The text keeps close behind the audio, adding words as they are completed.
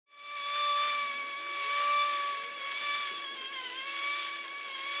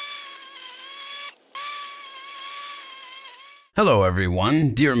Hello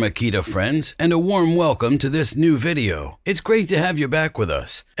everyone, dear Makita friends, and a warm welcome to this new video. It's great to have you back with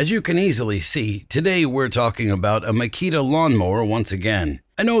us. As you can easily see, today we're talking about a Makita lawnmower once again.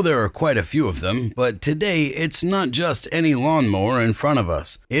 I know there are quite a few of them, but today it's not just any lawnmower in front of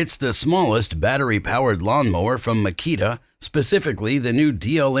us. It's the smallest battery-powered lawnmower from Makita, specifically the new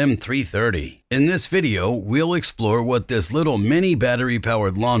DLM330. In this video, we'll explore what this little mini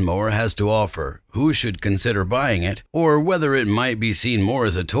battery-powered lawnmower has to offer, who should consider buying it, or whether it might be seen more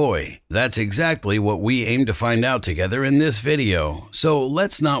as a toy. That's exactly what we aim to find out together in this video. So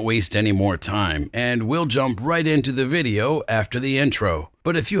let's not waste any more time, and we'll jump right into the video after the intro.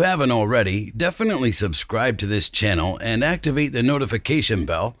 But if you haven't already, definitely subscribe to this channel and activate the notification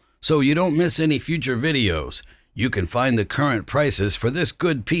bell so you don't miss any future videos. You can find the current prices for this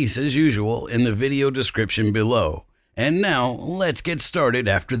good piece as usual in the video description below. And now, let's get started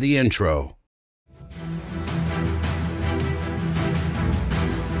after the intro.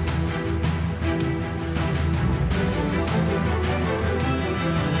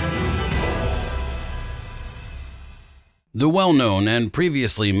 The well-known and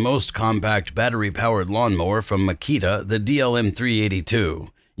previously most compact battery-powered lawnmower from Makita, the DLM382.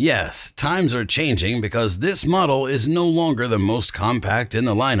 Yes, times are changing because this model is no longer the most compact in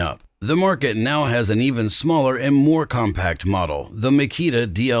the lineup. The market now has an even smaller and more compact model, the Makita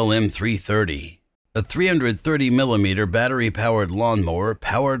DLM330. A 330mm battery-powered lawnmower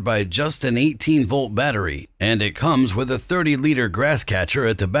powered by just an 18-volt battery, and it comes with a 30-liter grass catcher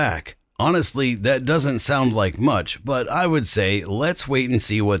at the back. Honestly, that doesn't sound like much, but I would say let's wait and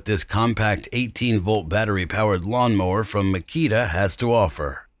see what this compact 18-volt battery-powered lawnmower from Makita has to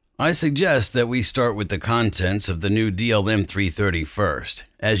offer. I suggest that we start with the contents of the new DLM330 first.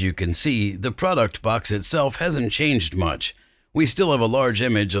 As you can see, the product box itself hasn't changed much. We still have a large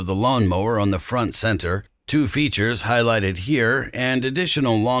image of the lawnmower on the front center, two features highlighted here, and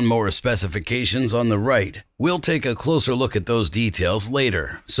additional lawnmower specifications on the right. We'll take a closer look at those details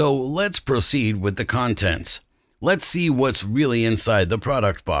later, so let's proceed with the contents. Let's see what's really inside the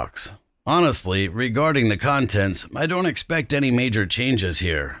product box. Honestly, regarding the contents, I don't expect any major changes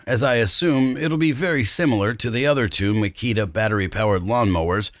here, as I assume it'll be very similar to the other two Makita battery-powered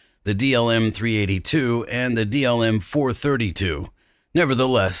lawnmowers, the DLM382 and the DLM432.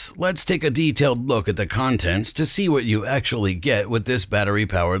 Nevertheless, let's take a detailed look at the contents to see what you actually get with this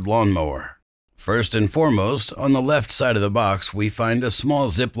battery-powered lawnmower. First and foremost, on the left side of the box, we find a small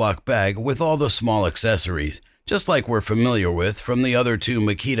Ziploc bag with all the small accessories, just like we're familiar with from the other two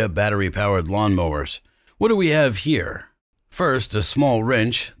Makita battery-powered lawnmowers. What do we have here? First, a small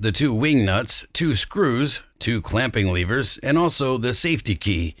wrench, the two wing nuts, two screws, two clamping levers, and also the safety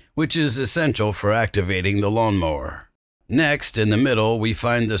key, which is essential for activating the lawnmower. Next, in the middle, we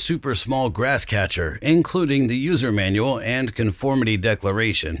find the super small grass catcher, including the user manual and conformity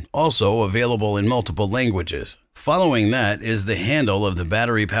declaration, also available in multiple languages. Following that is the handle of the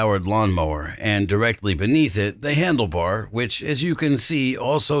battery-powered lawnmower, and directly beneath it, the handlebar, which, as you can see,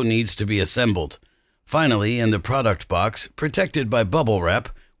 also needs to be assembled. Finally, in the product box, protected by bubble wrap,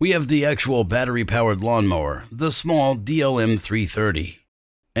 we have the actual battery-powered lawnmower, the small DLM330.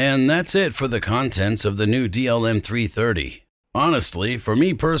 And that's it for the contents of the new DLM330. Honestly, for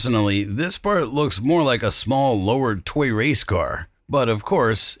me personally, this part looks more like a small lowered toy race car. But of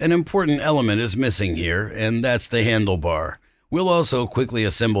course, an important element is missing here, and that's the handlebar. We'll also quickly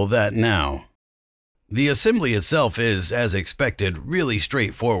assemble that now. The assembly itself is, as expected, really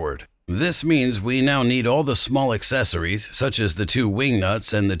straightforward. This means we now need all the small accessories, such as the two wing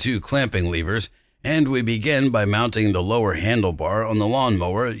nuts and the two clamping levers, and we begin by mounting the lower handlebar on the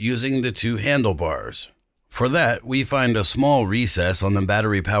lawnmower using the two handlebars. For that, we find a small recess on the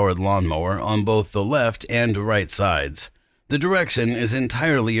battery-powered lawnmower on both the left and right sides. The direction is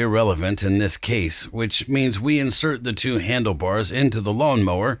entirely irrelevant in this case, which means we insert the two handlebars into the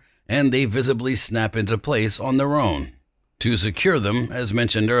lawnmower and they visibly snap into place on their own. To secure them, as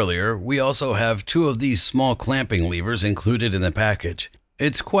mentioned earlier, we also have two of these small clamping levers included in the package.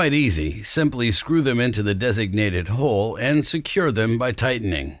 It's quite easy, simply screw them into the designated hole and secure them by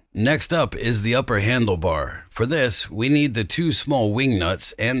tightening. Next up is the upper handlebar. For this, we need the two small wing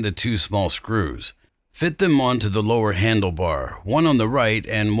nuts and the two small screws. Fit them onto the lower handlebar, one on the right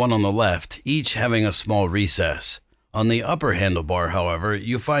and one on the left, each having a small recess. On the upper handlebar, however,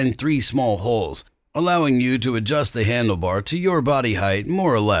 you find three small holes, allowing you to adjust the handlebar to your body height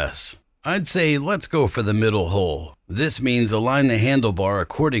more or less. I'd say let's go for the middle hole. This means align the handlebar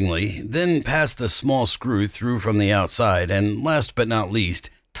accordingly, then pass the small screw through from the outside, and last but not least,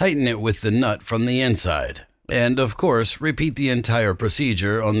 tighten it with the nut from the inside. And of course, repeat the entire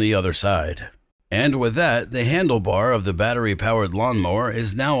procedure on the other side. And with that, the handlebar of the battery-powered lawnmower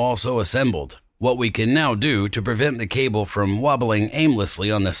is now also assembled. What we can now do to prevent the cable from wobbling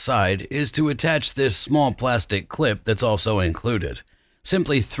aimlessly on the side is to attach this small plastic clip that's also included.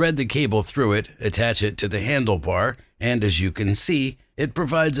 Simply thread the cable through it, attach it to the handlebar, and as you can see, it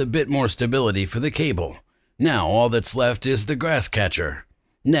provides a bit more stability for the cable. Now all that's left is the grass catcher.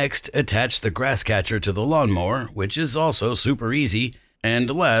 Next, attach the grass catcher to the lawnmower, which is also super easy.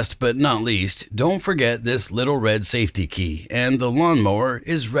 And last but not least, don't forget this little red safety key, and the lawnmower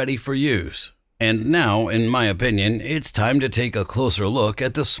is ready for use. And now, in my opinion, it's time to take a closer look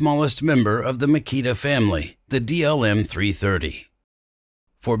at the smallest member of the Makita family, the DLM330.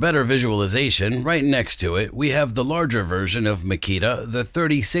 For better visualization, right next to it, we have the larger version of Makita, the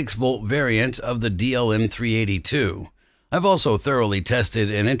 36-volt variant of the DLM382. I've also thoroughly tested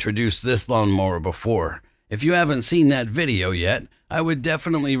and introduced this lawnmower before. If you haven't seen that video yet, I would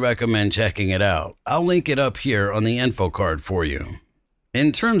definitely recommend checking it out. I'll link it up here on the info card for you.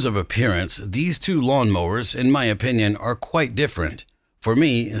 In terms of appearance, these two lawnmowers, in my opinion, are quite different. For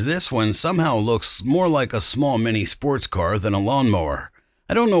me, this one somehow looks more like a small mini sports car than a lawnmower.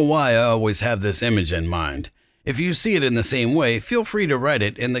 I don't know why I always have this image in mind. If you see it in the same way, feel free to write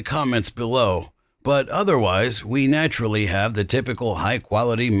it in the comments below. But otherwise, we naturally have the typical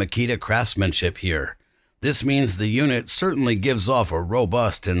high-quality Makita craftsmanship here. This means the unit certainly gives off a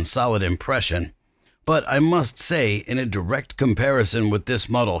robust and solid impression. But I must say, in a direct comparison with this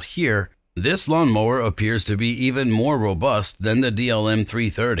model here, this lawnmower appears to be even more robust than the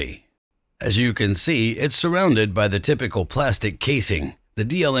DLM330. As you can see, it's surrounded by the typical plastic casing. The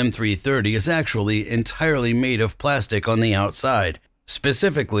DLM330 is actually entirely made of plastic on the outside,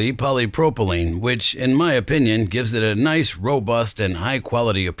 specifically polypropylene, which in my opinion gives it a nice, robust, and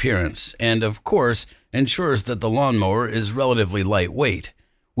high-quality appearance, and of course, ensures that the lawnmower is relatively lightweight.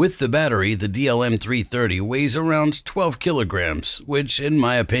 With the battery, the DLM330 weighs around 12 kilograms, which in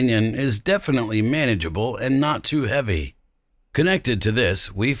my opinion is definitely manageable and not too heavy. Connected to this,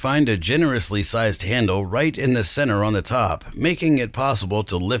 we find a generously sized handle right in the center on the top, making it possible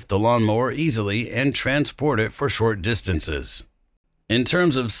to lift the lawnmower easily and transport it for short distances. In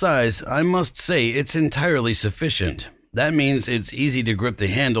terms of size, I must say it's entirely sufficient. That means it's easy to grip the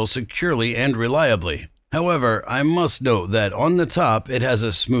handle securely and reliably. However, I must note that on the top it has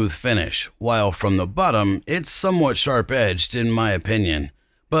a smooth finish, while from the bottom it's somewhat sharp-edged in my opinion.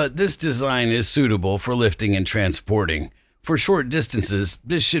 But this design is suitable for lifting and transporting. For short distances,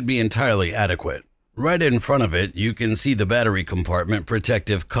 this should be entirely adequate. Right in front of it, you can see the battery compartment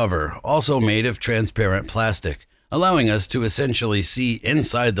protective cover, also made of transparent plastic, allowing us to essentially see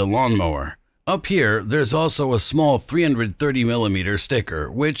inside the lawnmower. Up here, there's also a small 330mm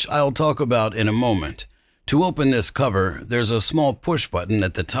sticker, which I'll talk about in a moment. To open this cover, there's a small push button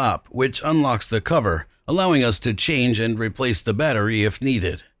at the top, which unlocks the cover, allowing us to change and replace the battery if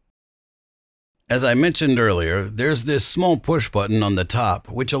needed. As I mentioned earlier, there's this small push button on the top,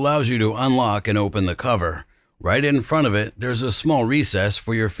 which allows you to unlock and open the cover. Right in front of it, there's a small recess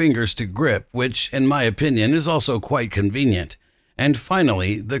for your fingers to grip, which, in my opinion, is also quite convenient. And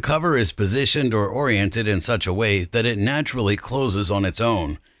finally, the cover is positioned or oriented in such a way that it naturally closes on its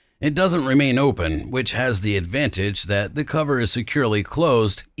own. It doesn't remain open, which has the advantage that the cover is securely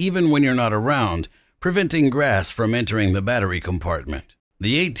closed even when you're not around, preventing grass from entering the battery compartment.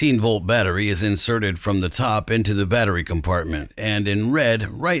 The 18-volt battery is inserted from the top into the battery compartment, and in red,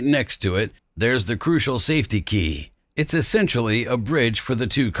 right next to it, there's the crucial safety key. It's essentially a bridge for the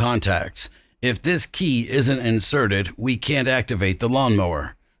two contacts. If this key isn't inserted, we can't activate the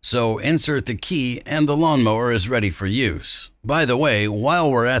lawnmower. So insert the key and the lawnmower is ready for use. By the way, while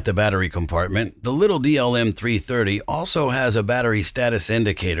we're at the battery compartment, the little DLM330 also has a battery status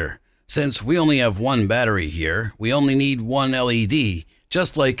indicator. Since we only have one battery here, we only need one LED,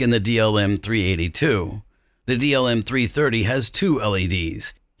 just like in the DLM382. The DLM330 has two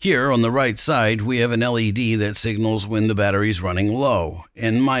LEDs. Here on the right side, we have an LED that signals when the battery's running low.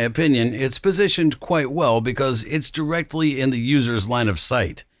 In my opinion, it's positioned quite well because it's directly in the user's line of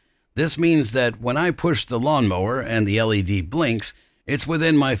sight. This means that when I push the lawnmower and the LED blinks, it's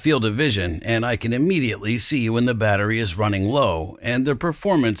within my field of vision and I can immediately see when the battery is running low and the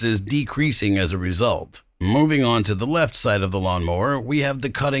performance is decreasing as a result. Moving on to the left side of the lawnmower, we have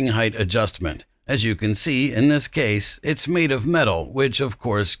the cutting height adjustment. As you can see, in this case, it's made of metal, which of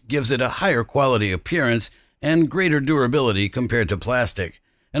course gives it a higher quality appearance and greater durability compared to plastic.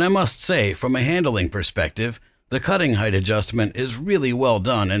 And I must say, from a handling perspective, the cutting height adjustment is really well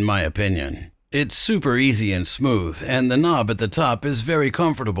done in my opinion. It's super easy and smooth, and the knob at the top is very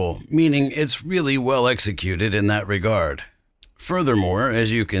comfortable, meaning it's really well executed in that regard. Furthermore,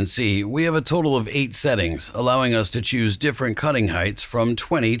 as you can see, we have a total of 8 settings, allowing us to choose different cutting heights from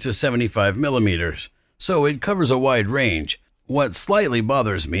 20 to 75 millimeters. So it covers a wide range. What slightly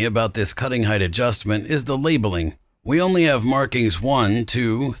bothers me about this cutting height adjustment is the labeling. We only have markings 1,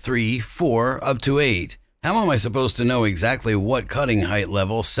 2, 3, 4, up to 8. How am I supposed to know exactly what cutting height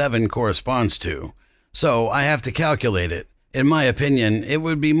level 7 corresponds to? So I have to calculate it. In my opinion, it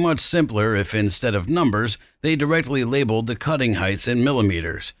would be much simpler if instead of numbers, they directly labeled the cutting heights in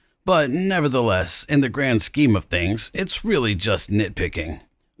millimeters. But nevertheless, in the grand scheme of things, it's really just nitpicking.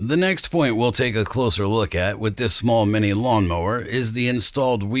 The next point we'll take a closer look at with this small mini lawnmower is the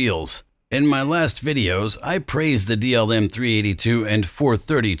installed wheels. In my last videos, I praised the DLM382 and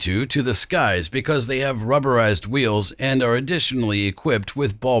 432 to the skies because they have rubberized wheels and are additionally equipped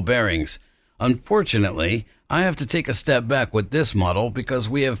with ball bearings. Unfortunately, I have to take a step back with this model because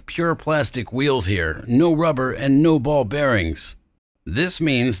we have pure plastic wheels here, no rubber and no ball bearings. This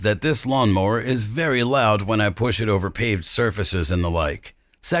means that this lawnmower is very loud when I push it over paved surfaces and the like.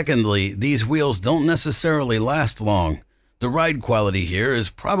 Secondly, these wheels don't necessarily last long. The ride quality here is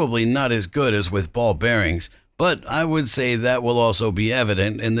probably not as good as with ball bearings, but I would say that will also be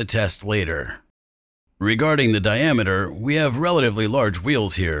evident in the test later. Regarding the diameter, we have relatively large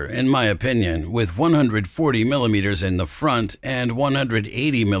wheels here, in my opinion, with 140 millimeters in the front and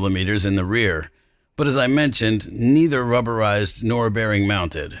 180 millimeters in the rear. But as I mentioned, neither rubberized nor bearing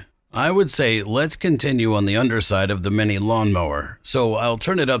mounted. I would say let's continue on the underside of the mini lawnmower, so I'll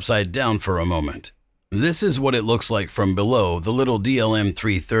turn it upside down for a moment. This is what it looks like from below the little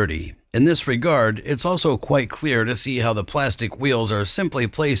DLM330. In this regard, it's also quite clear to see how the plastic wheels are simply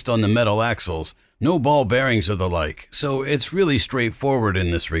placed on the metal axles, no ball bearings or the like, so it's really straightforward in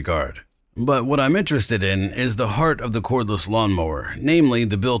this regard. But what I'm interested in is the heart of the cordless lawnmower, namely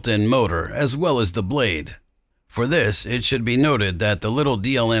the built-in motor as well as the blade. For this, it should be noted that the little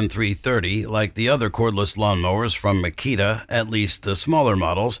DLM330, like the other cordless lawnmowers from Makita, at least the smaller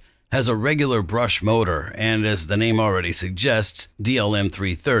models, has a regular brush motor, and as the name already suggests,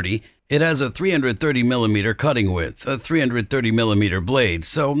 DLM330, it has a 330mm cutting width, a 330mm blade,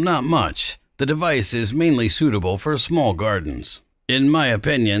 so not much. The device is mainly suitable for small gardens. In my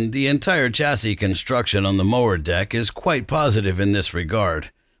opinion, the entire chassis construction on the mower deck is quite positive in this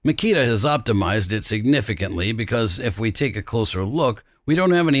regard. Makita has optimized it significantly because if we take a closer look, we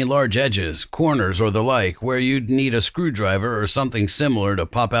don't have any large edges, corners, or the like where you'd need a screwdriver or something similar to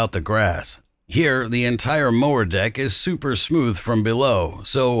pop out the grass. Here, the entire mower deck is super smooth from below,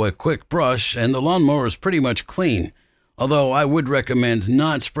 so a quick brush and the lawnmower is pretty much clean, although I would recommend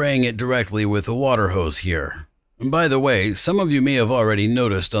not spraying it directly with a water hose here. By the way, some of you may have already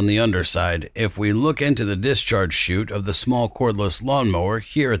noticed on the underside, if we look into the discharge chute of the small cordless lawnmower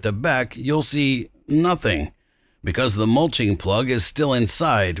here at the back, you'll see nothing, because the mulching plug is still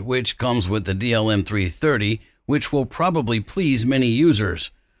inside, which comes with the DLM330, which will probably please many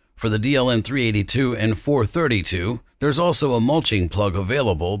users. For the DLM382 and 432, there's also a mulching plug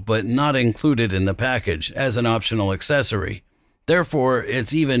available, but not included in the package as an optional accessory. Therefore,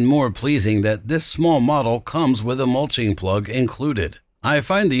 it's even more pleasing that this small model comes with a mulching plug included. I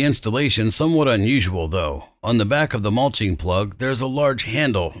find the installation somewhat unusual though. On the back of the mulching plug, there's a large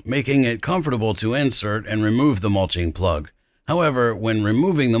handle, making it comfortable to insert and remove the mulching plug. However, when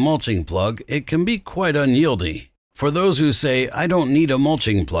removing the mulching plug, it can be quite unyieldy. For those who say, I don't need a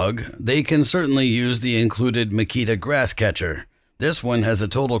mulching plug, they can certainly use the included Makita grass catcher. This one has a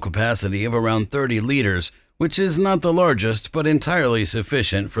total capacity of around 30 liters, which is not the largest, but entirely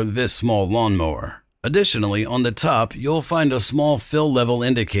sufficient for this small lawnmower. Additionally, on the top, you'll find a small fill level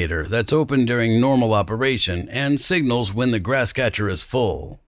indicator that's open during normal operation and signals when the grass catcher is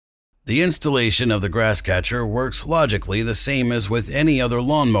full. The installation of the grass catcher works logically the same as with any other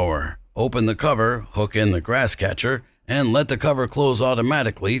lawnmower. Open the cover, hook in the grass catcher, and let the cover close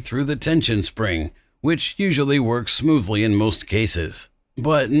automatically through the tension spring, which usually works smoothly in most cases.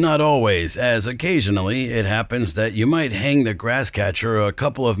 But not always, as occasionally it happens that you might hang the grass catcher a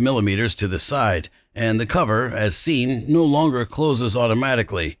couple of millimeters to the side, and the cover, as seen, no longer closes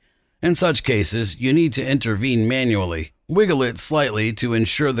automatically. In such cases, you need to intervene manually. Wiggle it slightly to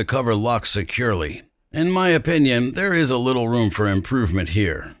ensure the cover locks securely. In my opinion, there is a little room for improvement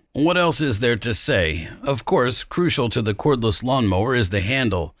here. What else is there to say? Of course, crucial to the cordless lawnmower is the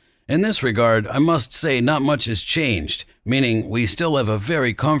handle. In this regard, I must say not much has changed, meaning we still have a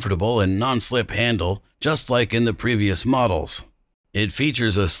very comfortable and non-slip handle, just like in the previous models. It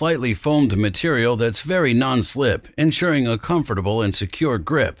features a slightly foamed material that's very non-slip, ensuring a comfortable and secure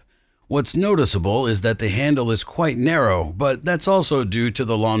grip. What's noticeable is that the handle is quite narrow, but that's also due to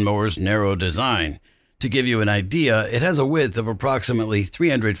the lawnmower's narrow design. To give you an idea, it has a width of approximately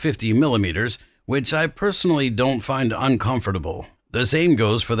 350 millimeters, which I personally don't find uncomfortable. The same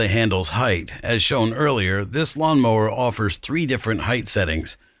goes for the handle's height. As shown earlier, this lawnmower offers 3 different height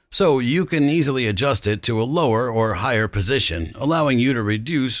settings, so you can easily adjust it to a lower or higher position, allowing you to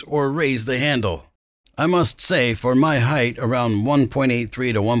reduce or raise the handle. I must say, for my height, around 1.83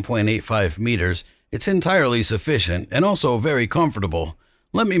 to 1.85 meters, it's entirely sufficient and also very comfortable.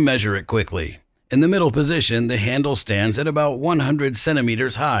 Let me measure it quickly. In the middle position, the handle stands at about 100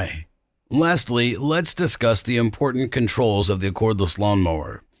 centimeters high. Lastly, let's discuss the important controls of the cordless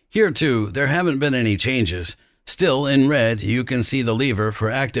lawnmower. Here too, there haven't been any changes. Still, in red, you can see the lever for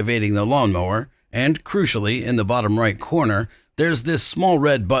activating the lawnmower, and crucially, in the bottom right corner, there's this small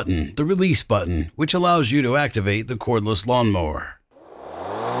red button, the release button, which allows you to activate the cordless lawnmower.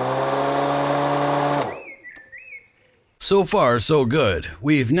 So far, so good.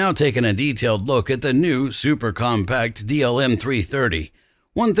 We've now taken a detailed look at the new super compact DLM330.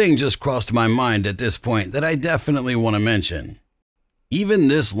 One thing just crossed my mind at this point that I definitely want to mention. Even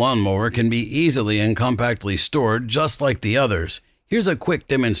this lawnmower can be easily and compactly stored just like the others. Here's a quick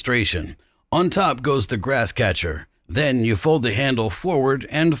demonstration. On top goes the grass catcher. Then you fold the handle forward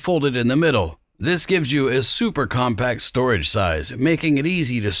and fold it in the middle. This gives you a super compact storage size, making it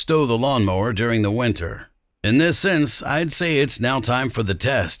easy to stow the lawnmower during the winter. In this sense, I'd say it's now time for the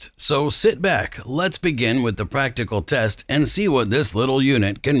test. So sit back, let's begin with the practical test and see what this little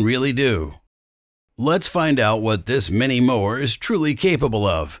unit can really do. Let's find out what this mini mower is truly capable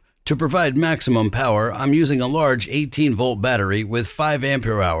of. To provide maximum power, I'm using a large 18-volt battery with 5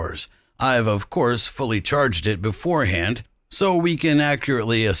 ampere hours. I've, of course, fully charged it beforehand, so we can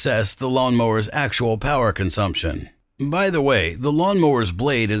accurately assess the lawnmower's actual power consumption. By the way, the lawnmower's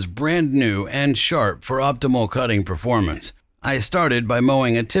blade is brand new and sharp for optimal cutting performance. I started by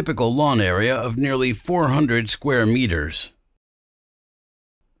mowing a typical lawn area of nearly 400 square meters.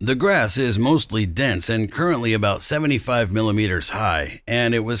 The grass is mostly dense and currently about 75 millimeters high,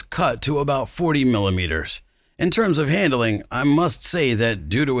 and it was cut to about 40 millimeters. In terms of handling, I must say that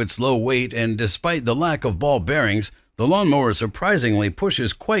due to its low weight and despite the lack of ball bearings, the lawnmower surprisingly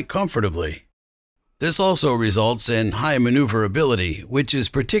pushes quite comfortably. This also results in high maneuverability, which is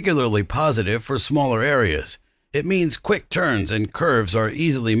particularly positive for smaller areas. It means quick turns and curves are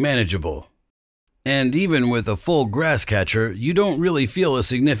easily manageable. And even with a full grass catcher, you don't really feel a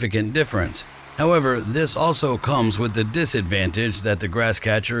significant difference. However, this also comes with the disadvantage that the grass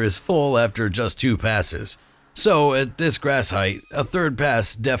catcher is full after just 2 passes. So at this grass height, a 3rd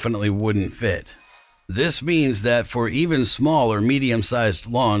pass definitely wouldn't fit. This means that for even small or medium-sized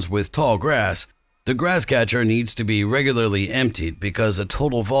lawns with tall grass, the grass catcher needs to be regularly emptied because a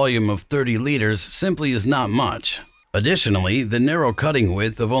total volume of 30 liters simply is not much. Additionally, the narrow cutting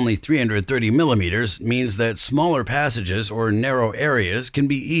width of only 330 millimeters means that smaller passages or narrow areas can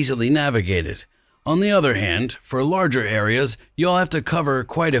be easily navigated. On the other hand, for larger areas, you'll have to cover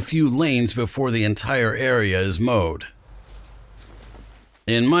quite a few lanes before the entire area is mowed.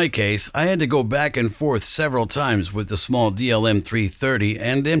 In my case, I had to go back and forth several times with the small DLM330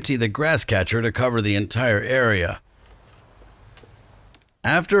 and empty the grass catcher to cover the entire area.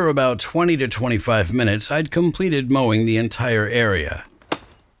 After about 20 to 25 minutes, I'd completed mowing the entire area.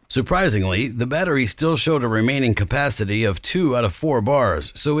 Surprisingly, the battery still showed a remaining capacity of 2 out of 4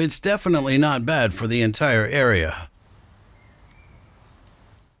 bars, so it's definitely not bad for the entire area.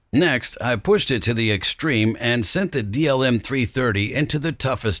 Next, I pushed it to the extreme and sent the DLM330 into the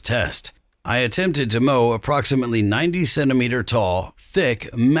toughest test. I attempted to mow approximately 90 centimeter tall,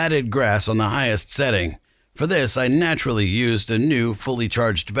 thick, matted grass on the highest setting. For this, I naturally used a new, fully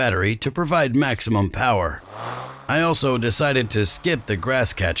charged battery to provide maximum power. I also decided to skip the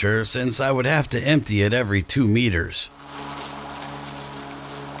grass catcher since I would have to empty it every 2 meters.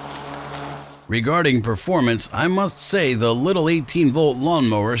 Regarding performance, I must say the little 18-volt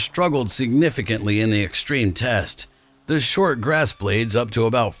lawnmower struggled significantly in the extreme test. The short grass blades up to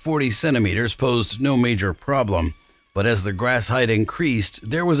about 40 centimeters posed no major problem, but as the grass height increased,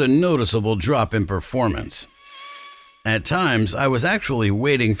 there was a noticeable drop in performance. At times, I was actually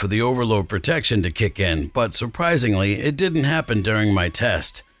waiting for the overload protection to kick in, but surprisingly, it didn't happen during my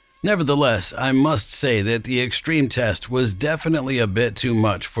test. Nevertheless, I must say that the extreme test was definitely a bit too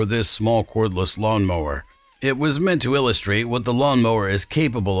much for this small cordless lawnmower. It was meant to illustrate what the lawnmower is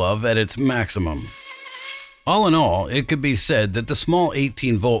capable of at its maximum. All in all, it could be said that the small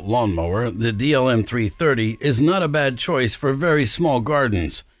 18-volt lawnmower, the DLM330, is not a bad choice for very small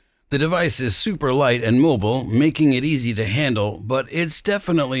gardens. The device is super light and mobile, making it easy to handle, but it's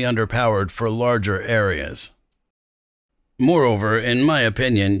definitely underpowered for larger areas. Moreover, in my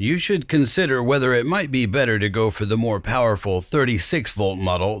opinion, you should consider whether it might be better to go for the more powerful 36-volt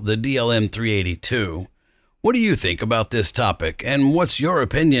model, the DLM382. What do you think about this topic, and what's your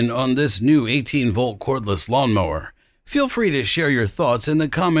opinion on this new 18-volt cordless lawnmower? Feel free to share your thoughts in the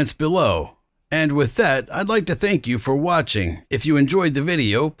comments below. And with that, I'd like to thank you for watching. If you enjoyed the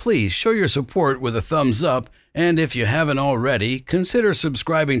video, please show your support with a thumbs up, and if you haven't already, consider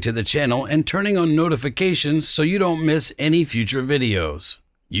subscribing to the channel and turning on notifications so you don't miss any future videos.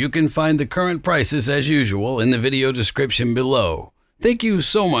 You can find the current prices as usual in the video description below. Thank you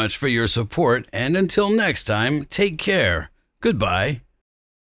so much for your support, and until next time, take care. Goodbye.